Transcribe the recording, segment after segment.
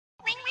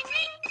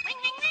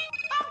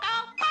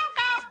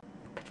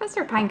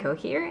Professor Pineco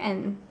here,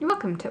 and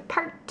welcome to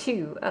part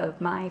 2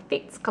 of my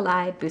Fates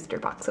Collide booster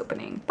box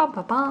opening. Ba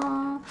 -ba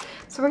 -ba.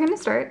 So we're going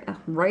to start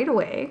right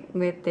away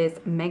with this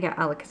Mega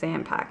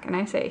Alakazam pack, and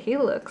I say he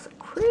looks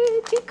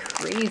pretty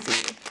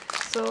crazy.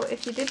 So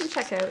if you didn't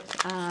check out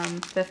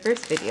the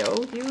first video,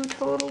 you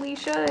totally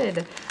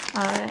should.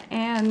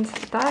 And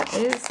that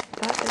is,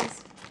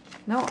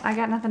 no, I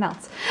got nothing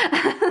else.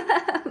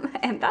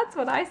 And that's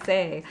what I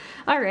say.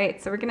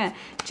 Alright, so we're gonna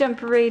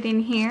jump right in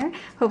here.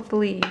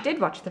 Hopefully you did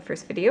watch the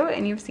first video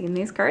and you've seen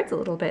these cards a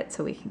little bit,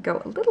 so we can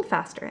go a little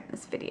faster in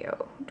this video.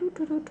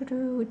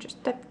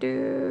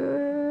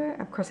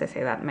 Of course I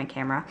say that in my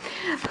camera.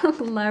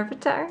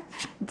 Larvitar,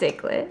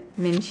 Diglett,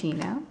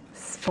 Minccino,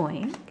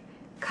 Spoink,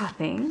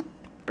 Coughing,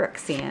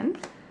 Bruxian.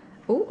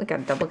 Oh, we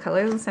got double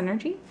colorless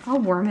energy, a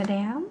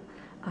Wormadam,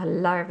 a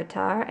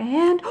Larvitar,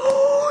 and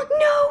oh,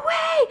 no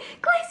way!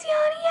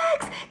 Glaceon EX!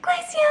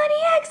 Glaceon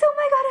EX! Oh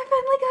my god, I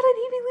finally got an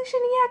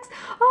Evolution EX!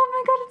 Oh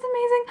my god, it's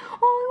amazing!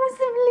 Oh, it was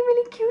a really,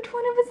 really cute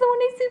one. It was the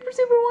one I super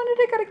wanted.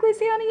 I got a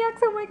Glaceon EX!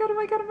 Oh my god, oh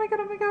my god, oh my god,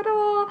 oh my god!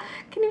 Oh,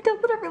 can you tell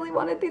that I really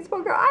wanted these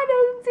Pokemon? I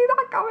didn't see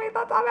that coming!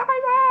 That's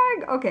amazing!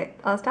 Okay,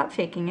 I'll stop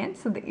shaking it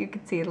so that you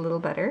can see it a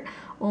little better.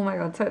 Oh my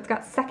god, so it's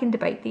got second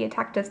bite. The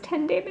attack does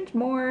 10 damage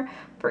more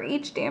for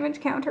each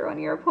damage counter on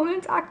your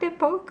opponent's active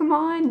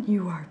Pokemon.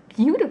 You are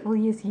beautiful,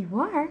 yes you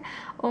are.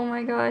 Oh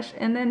my gosh,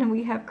 and then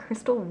we have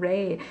Crystal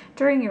Ray.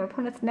 During your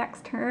opponent's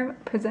next turn,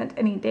 present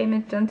any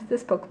damage done to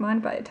this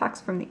Pokemon by attacks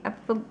from the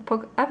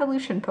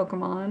evolution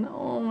Pokemon.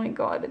 Oh my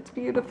god, it's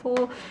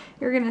beautiful.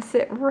 You're gonna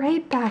sit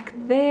right back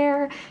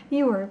there.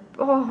 You are,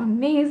 oh,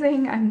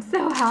 amazing. I'm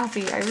so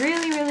happy. I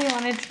really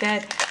wanted to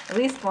get at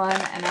least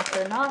one, and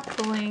after not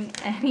pulling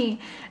any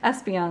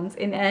Espeons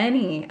in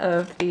any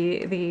of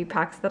the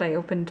packs that I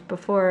opened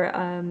before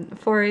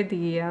for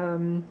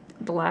the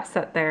last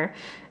set there,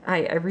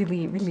 I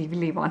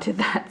really wanted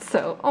that.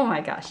 So, oh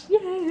my gosh,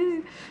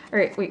 yay! All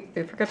right, we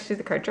forgot to do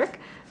the card trick.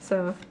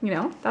 So, you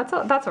know, that's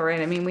all right.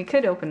 I mean, we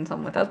could open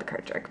some without the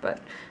card trick, but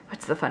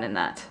what's the fun in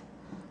that?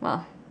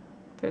 Well,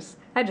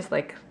 I just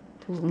like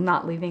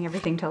not leaving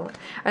everything till,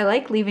 I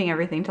like leaving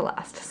everything to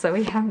last. So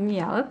we have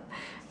Meowth,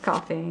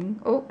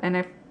 Coughing, oh, and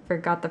I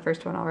forgot the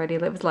first one already,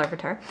 it was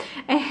Larvitar,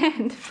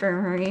 and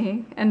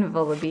Furry, and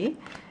Vullaby,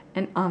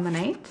 and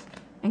Omanyte,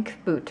 and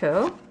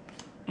Kabuto,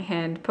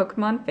 and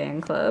Pokemon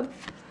Fan Club.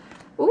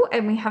 Oh,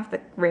 and we have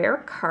the rare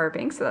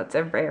Carving, so that's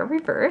a rare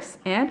reverse,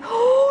 and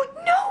oh,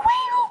 no way!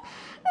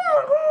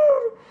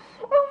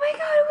 Oh my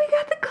god, we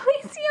got the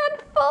Glaceon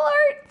full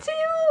art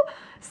too!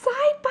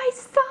 Side by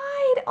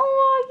side! Oh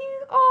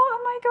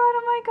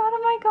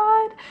my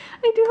god.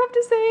 I do have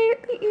to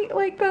say,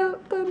 like, the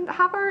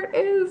half art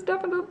is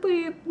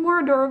definitely more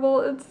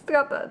adorable. It's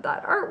got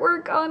that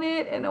artwork on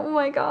it, and oh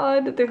my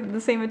god, they have the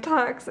same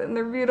attacks, and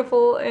they're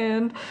beautiful,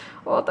 and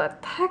oh,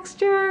 that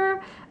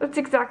texture, that's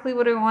exactly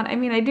what I want. I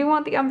mean, I do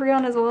want the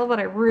Umbreon as well, but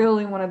I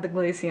really wanted the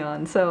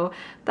Glaceon, so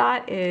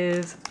that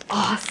is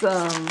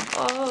awesome.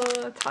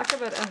 Oh, talk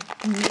about an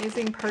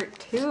amazing part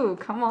 2.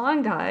 Come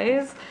on,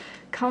 guys.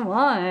 Come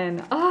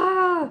on.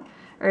 Ah!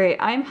 Alright,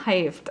 I'm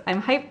hyped.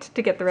 I'm hyped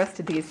to get the rest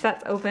of these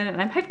sets open,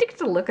 and I'm hyped to get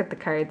to look at the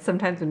cards.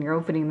 Sometimes when you're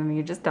opening them,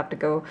 you just have to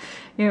go,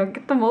 you know,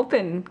 get them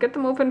open. Get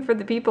them open for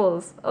the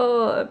peoples.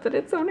 Oh, but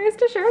it's so nice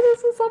to share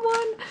this with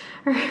someone.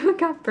 Alright, we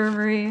got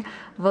Burberry,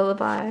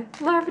 Vullaby,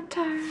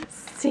 Larvitar,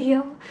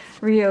 Seal,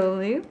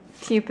 Riolu,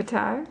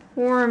 Pupitar,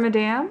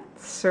 Wormadam,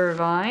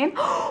 Servine.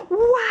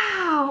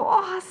 Wow,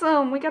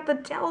 awesome! We got the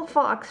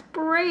Delphox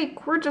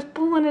break. We're just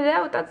pulling it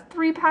out. That's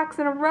 3 packs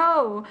in a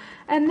row.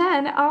 And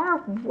then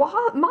our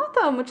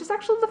Motham, which is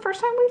actually the first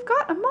time we've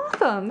got a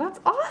Motham. That's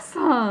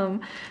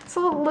awesome.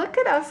 So look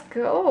at us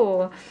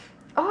go.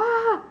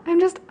 Ah, I'm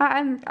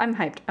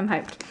hyped. I'm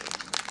hyped.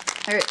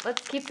 All right,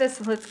 let's keep this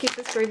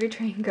gravy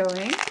train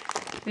going.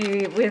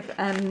 Maybe with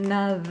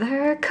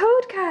another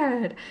code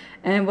card.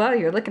 And while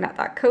you're looking at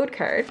that code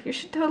card, you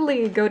should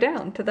totally go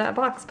down to that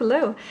box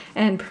below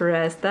and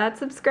press that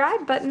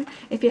subscribe button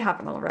if you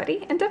haven't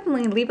already, and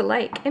definitely leave a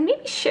like and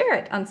maybe share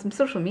it on some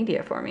social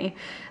media for me.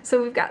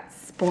 So we've got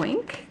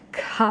Spoink,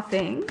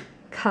 Coughing,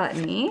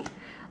 Cottony,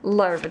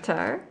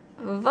 Larvitar,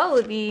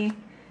 Vullaby,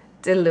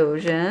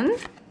 Delusion,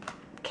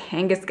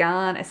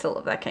 Kangaskhan, I still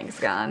love that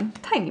Kangaskhan,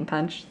 Tiny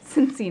Punch,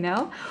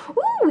 Cinccino.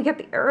 Ooh, we got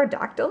the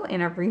Aerodactyl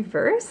in a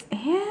reverse,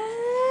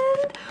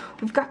 and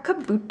we've got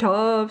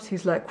Kabutops.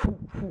 He's like, whoo,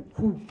 whoo,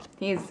 whoo.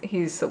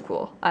 He's so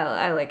cool.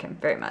 I like him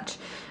very much.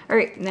 All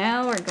right,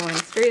 now we're going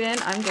straight in.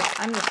 I'm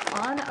just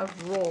on a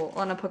roll,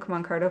 on a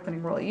Pokemon card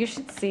opening roll. You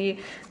should see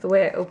the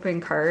way I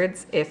open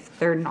cards if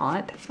they're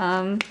not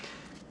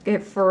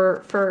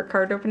for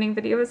card opening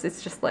videos,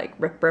 it's just like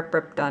rip, rip,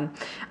 rip, done.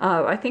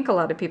 I think a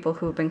lot of people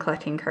who've been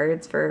collecting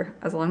cards for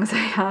as long as I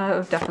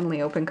have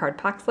definitely open card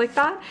packs like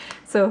that.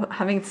 So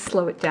having to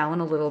slow it down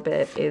a little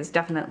bit is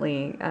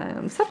definitely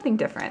something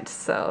different.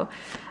 So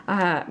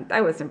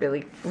I wasn't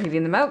really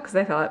reading them out because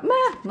I thought,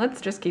 meh,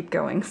 let's just keep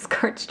going.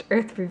 Scorched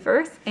Earth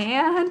Reverse,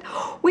 and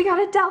we got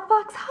a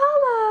Delphox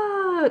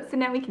Hollow! So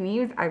now we can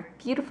use our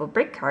beautiful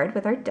break card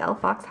with our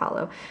Delphox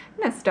Hollow.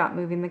 I'm gonna stop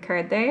moving the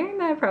card there.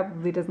 That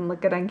probably doesn't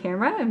look good on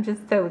camera. I'm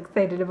just so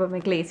excited about my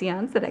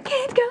Glaceons that I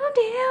can't calm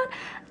down.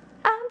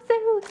 I'm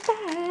so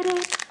excited,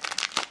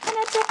 and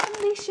I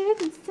definitely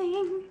shouldn't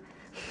sing.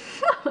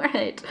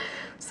 Alright,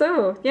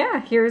 so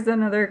yeah, here's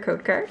another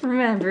code card.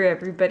 Remember,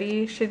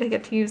 everybody should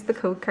get to use the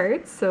code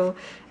cards, so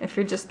if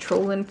you're just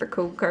trolling for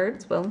code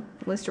cards, well,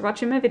 at least you're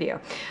watching my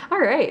video.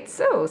 Alright,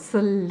 so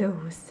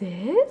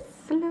Solosis,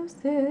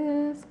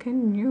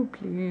 can you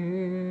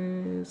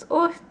please?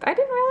 Oh, I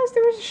didn't realize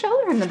there was a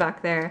shelter in the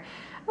back there.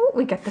 Oh,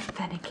 we got the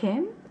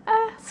Fennekin,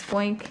 a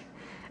Spoink,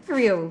 a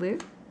Riolu,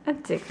 a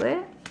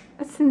Diglett,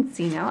 a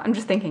Cincino. I'm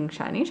just thinking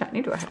shiny.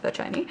 Do I have that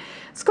shiny?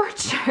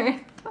 Scorched Earth.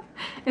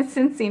 It's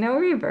Cincino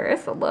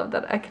reverse. I love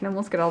that I can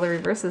almost get all the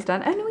reverses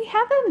done. And we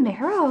have a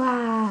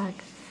Marowak.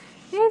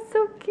 It's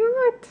so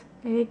cute.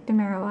 I like the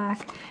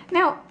Marowak.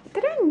 Now,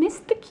 did I miss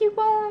the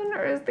Cubone?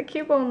 Or is the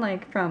Cubone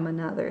like from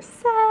another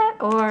set?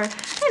 Or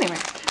anyway,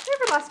 we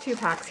have our last 2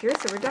 packs here,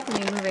 so we're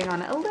definitely moving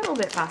on a little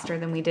bit faster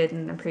than we did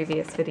in the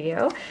previous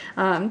video.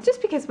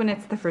 Just because when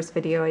it's the first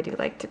video, I do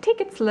like to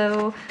take it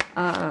slow,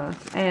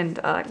 and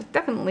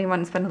definitely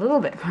want to spend a little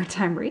bit more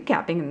time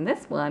recapping in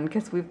this one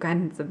because we've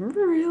gotten some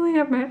really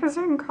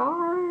amazing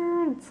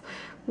cards.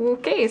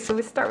 Okay, so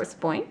we start with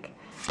Spoink,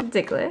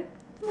 Diglett,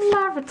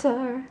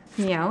 Larvitar,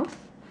 Meowth,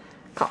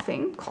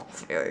 Coughing,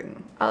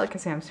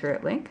 Alakazam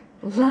Spirit Link,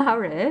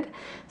 Laurid.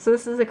 So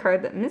this is a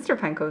card that Mr.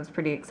 Pineco is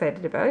pretty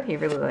excited about. He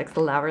really likes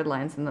the Laurid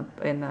lines in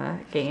the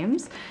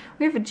games.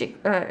 We have a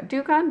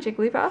Dewgong,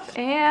 Jigglypuff,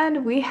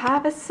 and we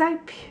have a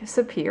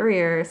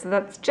Superior. So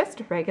that's just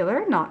a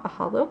regular, not a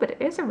holo, but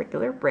it is a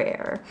regular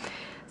rare.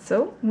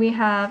 So we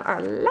have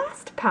our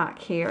last pack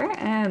here,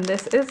 and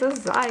this is a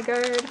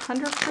Zygarde,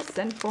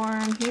 100%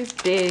 form. He's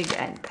big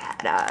and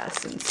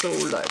badass, and so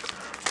like,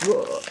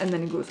 whoa, and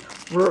then he goes,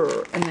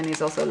 roar, and then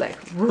he's also like,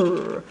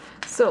 roar.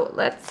 So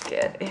let's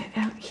get it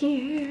out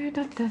here.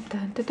 Dun, dun,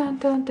 dun, dun,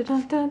 dun, dun,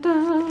 dun, dun,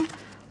 dun.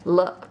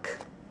 Look.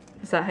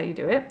 Is that how you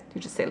do it?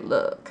 You just say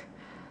look.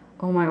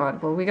 Oh my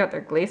god, well we got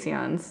their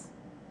Glaceons.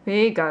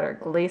 We got our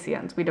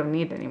Glaceons. We don't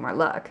need any more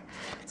luck.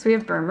 So we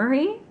have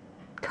Burmery,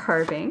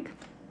 Carbink,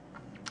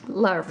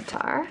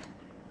 Larvitar,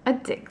 a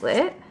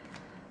Diglett,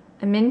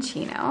 a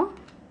Minccino,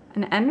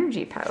 an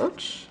Energy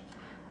Pouch,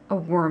 a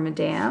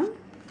Wormadam,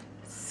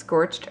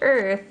 Scorched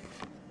Earth,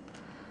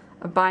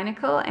 a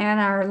Binacle, and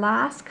our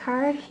last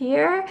card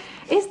here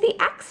is the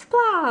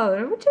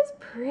Exploud, which is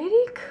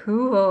pretty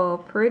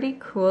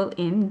cool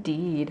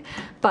indeed.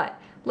 But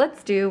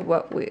let's do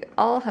what we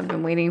all have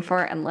been waiting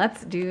for, and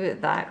let's do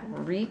that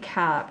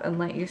recap and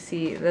let you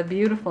see the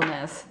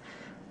beautifulness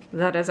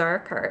that is our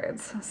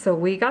cards. So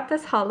we got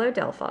this Holo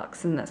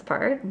Delphox in this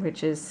part,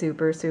 which is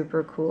super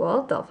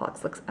cool.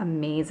 Delphox looks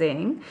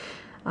amazing.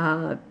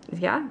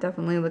 Yeah,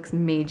 definitely looks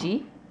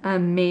magey.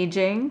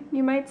 Maging,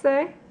 you might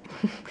say.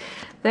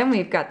 Then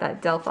we've got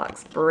that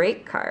Delphox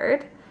break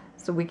card,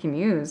 so we can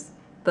use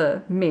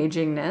the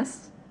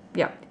magingness.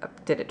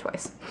 Yep, did it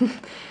twice.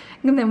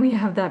 And then we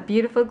have that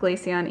beautiful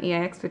Glaceon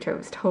EX, which I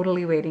was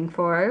totally waiting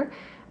for.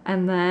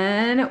 And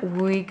then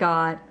we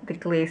got the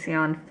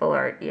Glaceon Full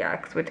Art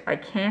EX, which I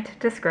can't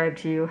describe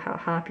to you how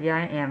happy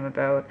I am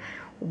about.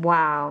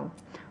 Wow.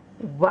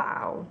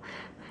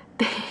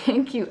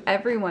 Thank you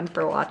everyone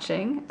for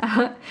watching.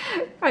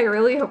 I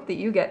really hope that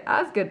you get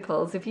as good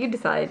pulls if you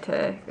decide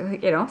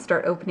to,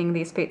 start opening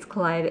these Fates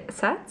Collide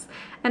sets.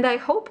 And I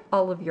hope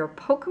all of your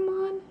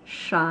Pokemon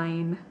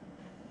shine.